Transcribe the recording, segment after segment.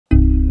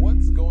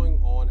going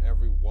on,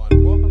 everyone?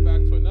 Welcome back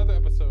to another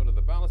episode of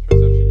the Boundless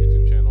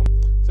YouTube channel.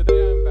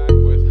 Today I'm back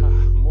with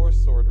more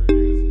sword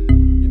reviews.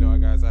 You know,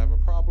 guys, I have a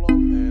problem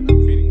and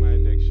I'm feeding my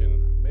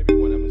addiction. Maybe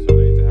one episode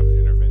I need to have an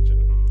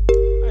intervention.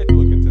 I need to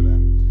look into that.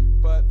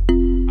 But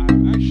I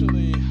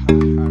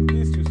have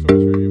these two swords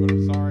for you, but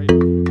I'm sorry.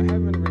 I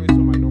haven't been released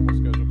on my normal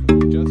schedule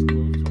because we just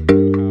moved to a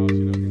new house.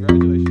 You know,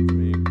 congratulations to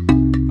me.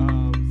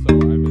 So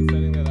I've been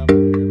setting that up.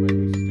 I'm here in my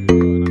new studio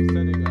and I'm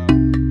setting up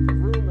the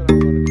room that I'm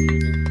going to be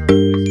using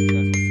currently. So you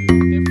guys will see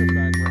a different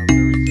background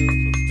very soon,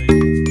 so stay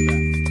tuned for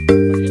that.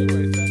 But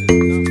anyways, that is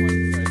not why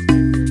you guys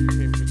came here. You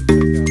came here to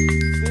check out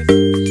this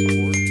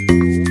sword.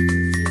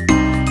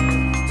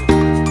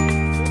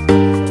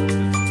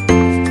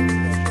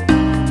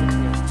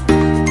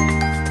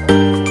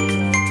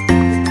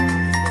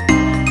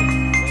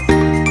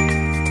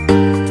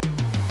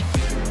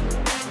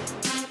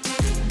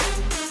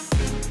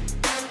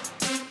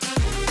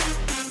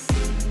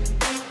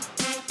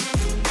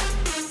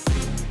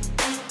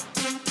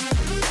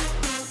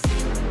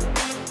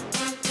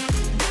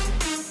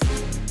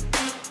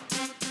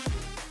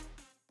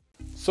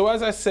 So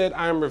as I said,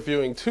 I'm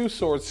reviewing two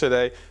swords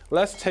today.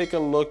 Let's take a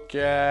look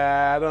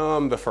at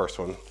the first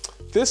one.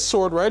 This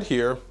sword right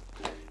here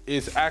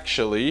is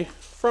actually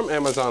from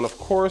Amazon, of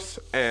course,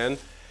 and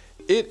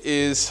it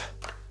is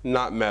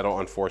not metal,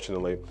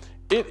 unfortunately.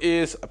 It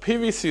is a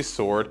PVC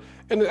sword,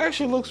 and it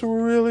actually looks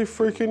really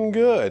freaking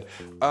good.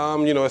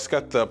 You know, it's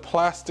got the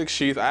plastic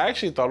sheath. I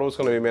actually thought it was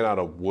gonna be made out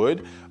of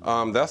wood.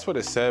 That's what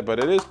it said, but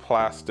it is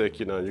plastic.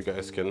 You know, you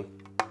guys can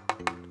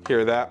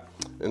hear that.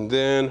 And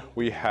then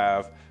we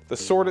have the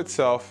sword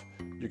itself.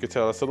 You can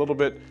tell it's a little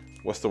bit,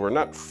 what's the word,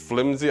 not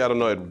flimsy, I don't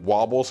know, it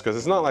wobbles, because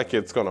it's not like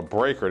it's gonna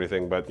break or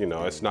anything, but you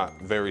know, it's not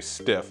very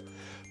stiff.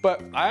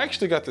 But I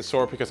actually got this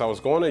sword because I was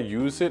going to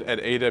use it at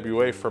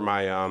AWA for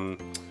my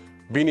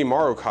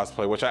Benimaru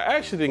cosplay, which I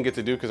actually didn't get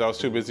to do because I was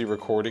too busy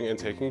recording and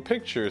taking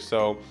pictures.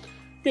 So,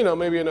 you know,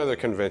 maybe another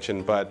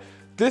convention, but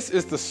this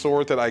is the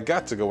sword that I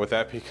got to go with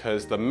that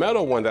because the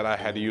metal one that I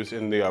had to use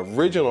in the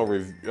original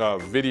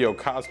video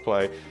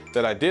cosplay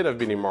that I did of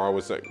Benimaru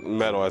was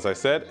metal, as I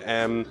said,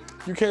 and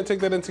you can't take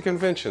that into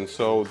convention,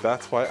 so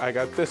that's why I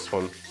got this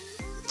one.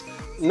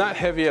 Not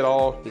heavy at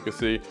all, you can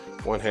see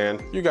one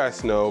hand. You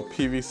guys know,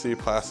 PVC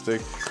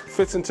plastic,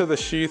 fits into the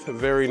sheath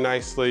very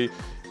nicely.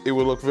 It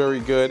will look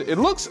very good. It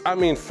looks, I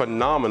mean,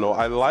 phenomenal.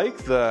 I like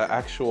the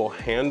actual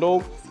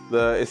handle.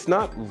 It's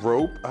not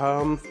rope,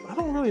 I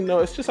don't really know,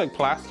 it's just like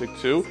plastic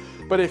too,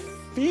 but it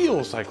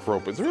feels like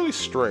rope. It's really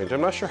strange. I'm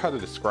not sure how to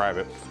describe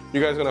it. You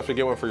guys are gonna have to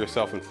get one for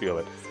yourself and feel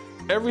it.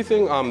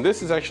 Everything,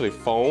 this is actually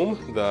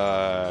foam.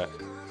 The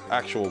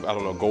actual, I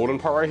don't know, golden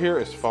part right here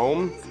is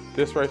foam.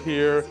 This right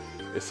here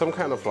is some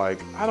kind of like,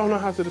 I don't know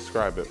how to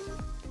describe it.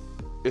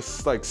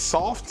 It's like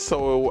soft,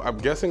 so I'm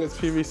guessing it's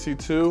PVC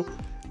too.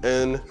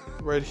 And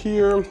right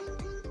here,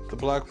 the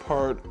black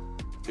part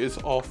is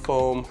all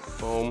foam.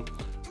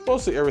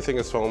 Mostly everything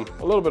is foam,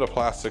 a little bit of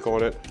plastic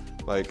on it.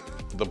 Like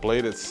the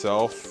blade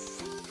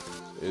itself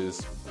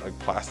is like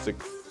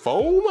plastic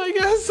foam, I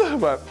guess.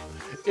 But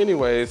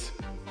anyways,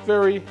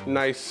 very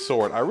nice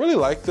sword. I really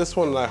like this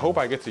one and I hope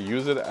I get to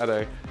use it at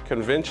a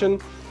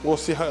convention. We'll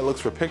see how it looks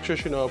for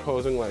pictures, you know,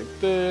 posing like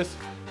this,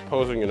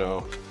 posing, you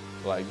know,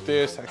 like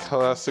this, a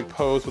classic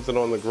pose with it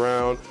on the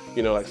ground,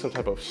 you know, like some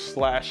type of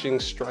slashing,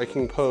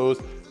 striking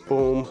pose.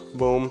 Boom,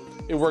 boom.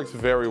 It works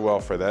very well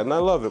for that, and I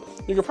love it.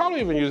 You could probably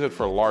even use it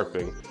for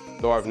LARPing,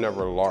 though I've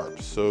never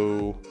LARPed,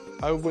 so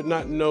I would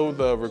not know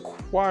the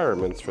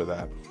requirements for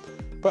that.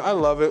 But I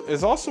love it.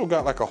 It's also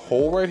got like a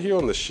hole right here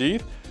on the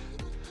sheath.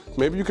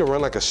 Maybe you can run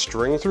like a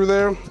string through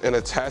there and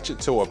attach it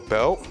to a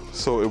belt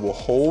so it will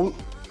hold.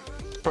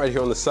 Right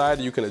here on the side,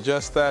 you can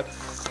adjust that,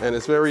 and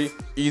it's very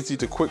easy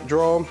to quick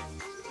draw.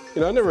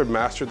 You know, I never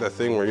mastered that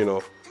thing where, you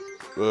know,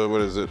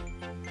 what is it?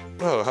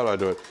 Oh, how do I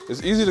do it?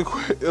 It's easy to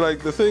quit, like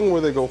the thing where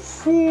they go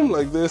boom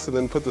like this and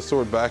then put the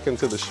sword back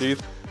into the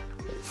sheath,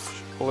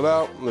 pull it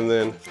out, and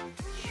then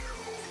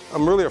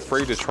I'm really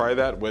afraid to try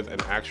that with an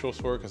actual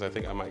sword because I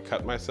think I might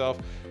cut myself,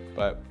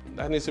 but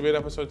that needs to be an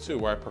episode 2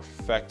 where I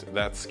perfect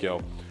that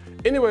skill.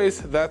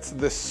 Anyways, that's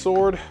this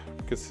sword.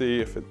 You can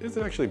see if is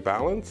it actually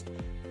balanced?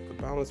 The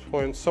balance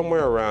point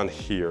somewhere around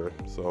here,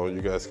 so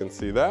you guys can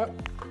see that.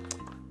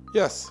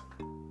 Yes,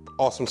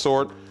 awesome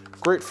sword.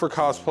 Great for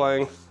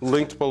cosplaying,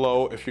 linked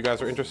below. If you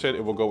guys are interested,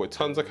 it will go with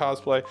tons of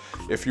cosplay.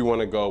 If you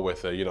wanna go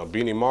with, you know,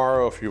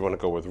 Benimaru, if you wanna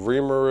go with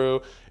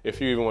Rimuru, if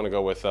you even wanna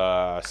go with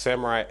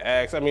Samurai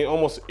X, I mean,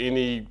 almost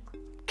any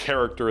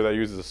character that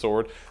uses a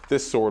sword,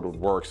 this sword would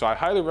work. So I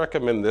highly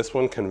recommend this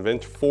one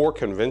for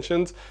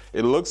conventions.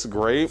 It looks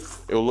great.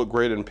 It will look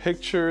great in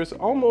pictures,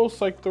 almost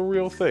like the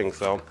real thing.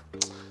 So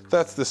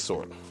that's this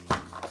sword.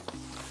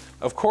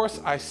 Of course,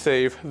 I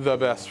save the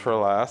best for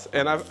last,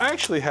 and I've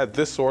actually had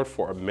this sword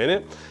for a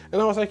minute, and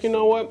I was like, you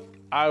know what?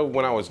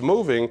 When I was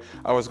moving,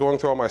 I was going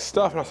through all my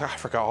stuff, and I was like, I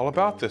forgot all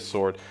about this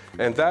sword,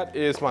 and that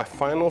is my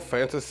Final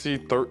Fantasy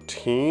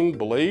 13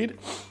 blade.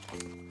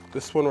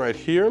 This one right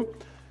here.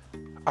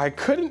 I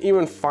couldn't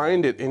even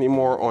find it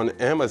anymore on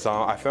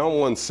Amazon. I found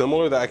one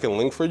similar that I can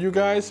link for you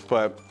guys,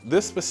 but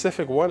this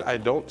specific one I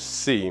don't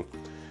see.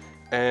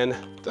 And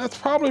that's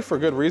probably for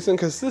good reason,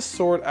 because this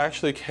sword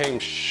actually came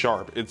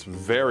sharp. It's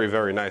very,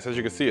 very nice. As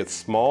you can see, it's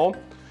small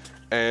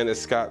and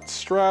it's got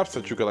straps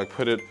that you could like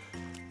put it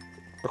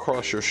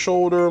across your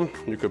shoulder.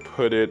 You could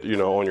put it, you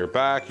know, on your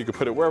back. You could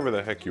put it wherever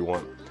the heck you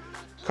want.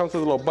 Comes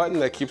with a little button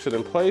that keeps it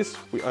in place.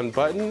 We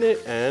unbutton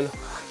it and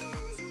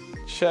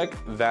check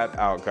that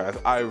out, guys.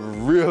 I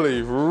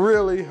really,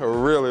 really,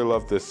 really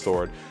love this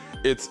sword.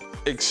 It's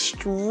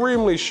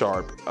extremely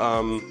sharp.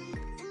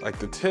 Like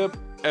the tip,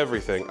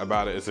 everything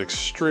about it is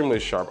extremely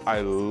sharp.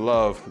 I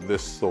love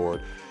this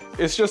sword.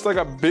 It's just like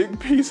a big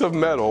piece of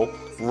metal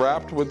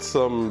wrapped with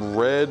some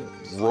red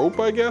rope,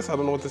 I guess. I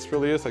don't know what this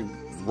really is, like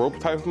rope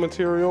type of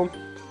material.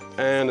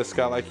 And it's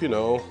got like, you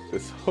know,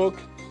 this hook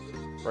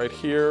right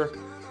here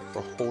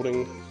for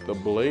holding the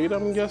blade,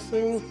 I'm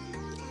guessing.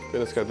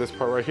 Then it's got this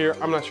part right here.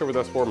 I'm not sure what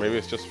that's for. Maybe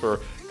it's just for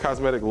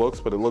cosmetic looks,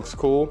 but it looks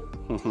cool.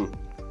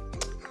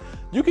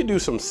 You could do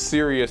some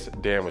serious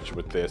damage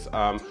with this.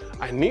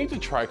 I need to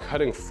try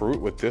cutting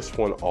fruit with this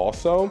one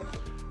also,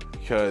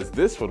 because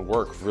this would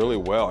work really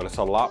well, and it's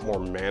a lot more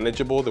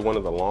manageable than one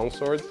of the long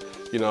swords.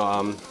 You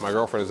know, my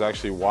girlfriend is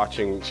actually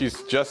watching,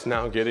 she's just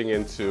now getting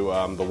into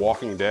The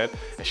Walking Dead,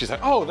 and she's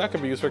like, oh, that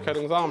could be used for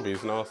cutting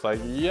zombies. And I was like,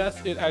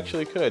 yes, it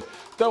actually could.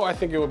 Though I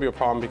think it would be a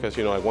problem because,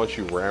 you know, like once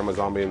you ram a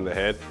zombie in the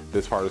head,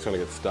 this part is gonna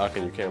get stuck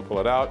and you can't pull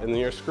it out, and then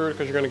you're screwed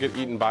because you're gonna get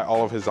eaten by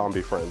all of his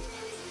zombie friends.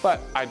 But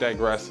I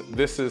digress.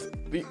 This is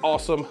the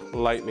awesome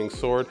lightning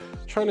sword.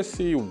 Trying to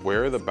see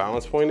where the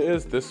balance point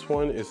is. This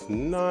one is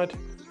not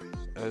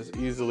as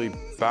easily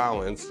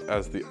balanced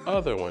as the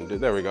other one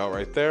did. There we go,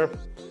 right there.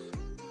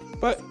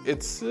 But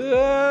it's,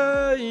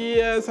 yeah,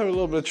 it's having a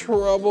little bit of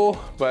trouble,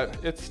 but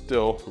it's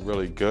still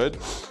really good.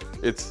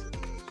 It's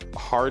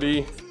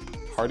hardy,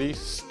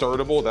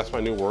 sturdable. That's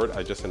my new word.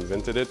 I just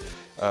invented it.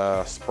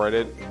 Spread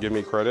it, give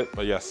me credit,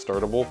 but yes,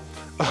 sturdable.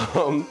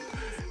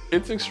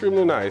 It's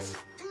extremely nice.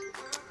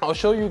 I'll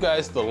show you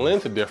guys the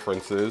length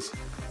differences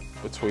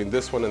between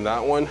this one and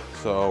that one.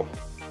 So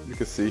you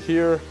can see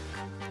here,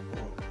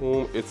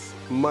 it's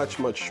much,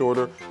 much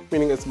shorter,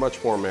 meaning it's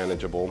much more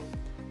manageable.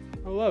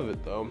 I love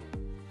it though.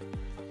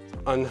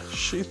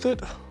 Unsheath it.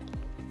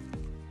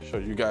 Show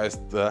you guys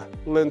the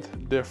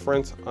length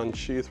difference,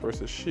 unsheath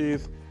versus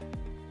sheath.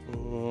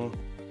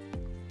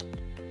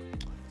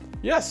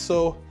 Yes,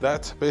 so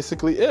that's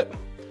basically it.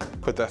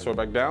 Put that sword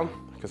back down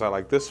because I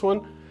like this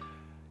one.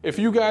 If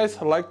you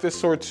guys like this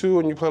sword too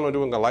and you plan on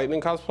doing a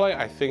lightning cosplay,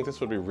 I think this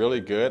would be really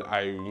good.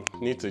 I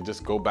need to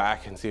just go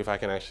back and see if I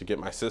can actually get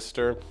my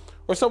sister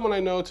or someone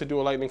I know to do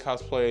a lightning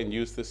cosplay and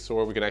use this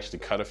sword. We can actually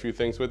cut a few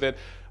things with it.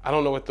 I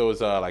don't know what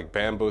those like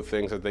bamboo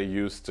things that they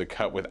use to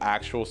cut with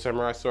actual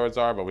samurai swords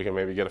are, but we can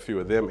maybe get a few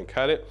of them and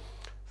cut it.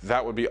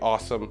 That would be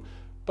awesome.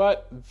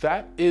 But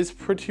that is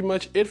pretty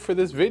much it for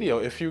this video.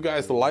 If you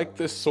guys like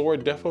this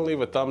sword, definitely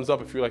leave a thumbs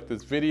up if you like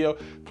this video.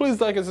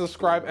 Please like and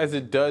subscribe as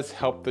it does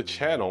help the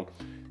channel.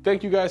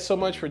 Thank you guys so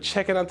much for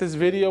checking out this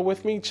video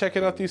with me,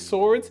 checking out these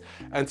swords.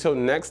 Until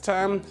next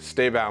time,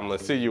 stay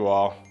boundless. See you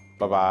all.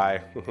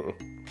 Bye-bye.